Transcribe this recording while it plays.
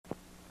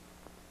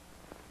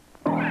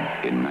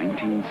In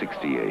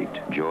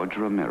 1968, George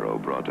Romero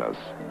brought us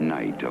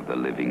Night of the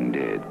Living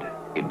Dead.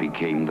 It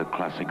became the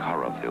classic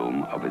horror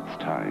film of its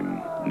time.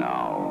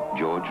 Now,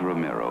 George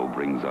Romero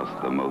brings us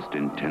the most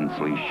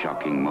intensely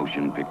shocking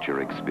motion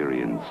picture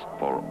experience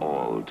for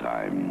all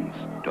times.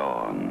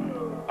 Dawn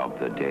of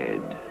the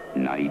Dead.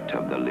 Night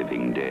of the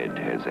Living Dead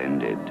has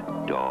ended.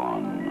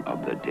 Dawn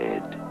of the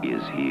Dead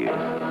is here.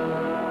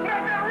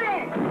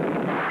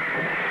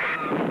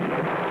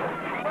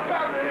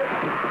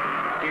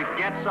 It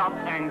gets up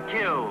and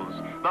kills.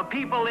 The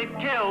people it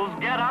kills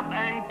get up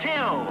and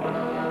kill.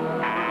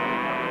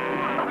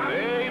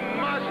 They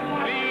must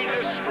be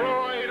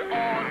destroyed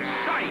on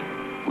sight.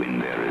 When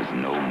there is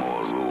no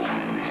more room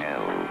in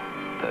hell,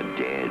 the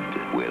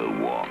dead will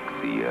walk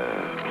the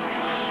earth.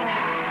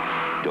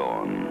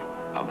 Dawn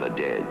of the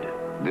Dead.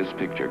 This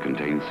picture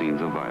contains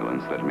scenes of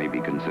violence that may be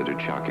considered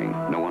shocking.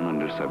 No one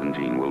under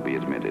 17 will be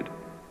admitted.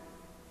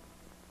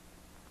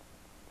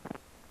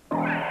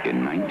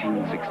 In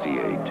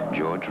 1968,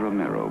 George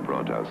Romero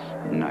brought us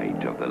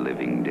Night of the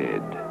Living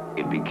Dead.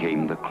 It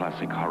became the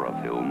classic horror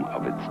film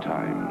of its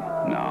time.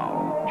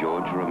 Now,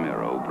 George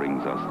Romero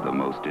brings us the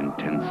most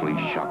intensely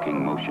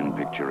shocking motion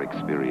picture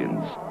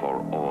experience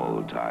for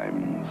all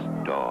times.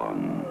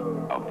 Dawn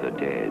of the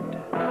Dead.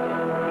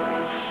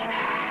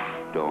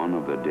 Dawn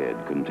of the Dead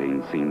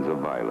contains scenes of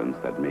violence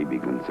that may be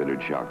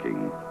considered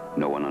shocking.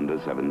 No one under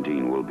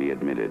 17 will be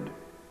admitted.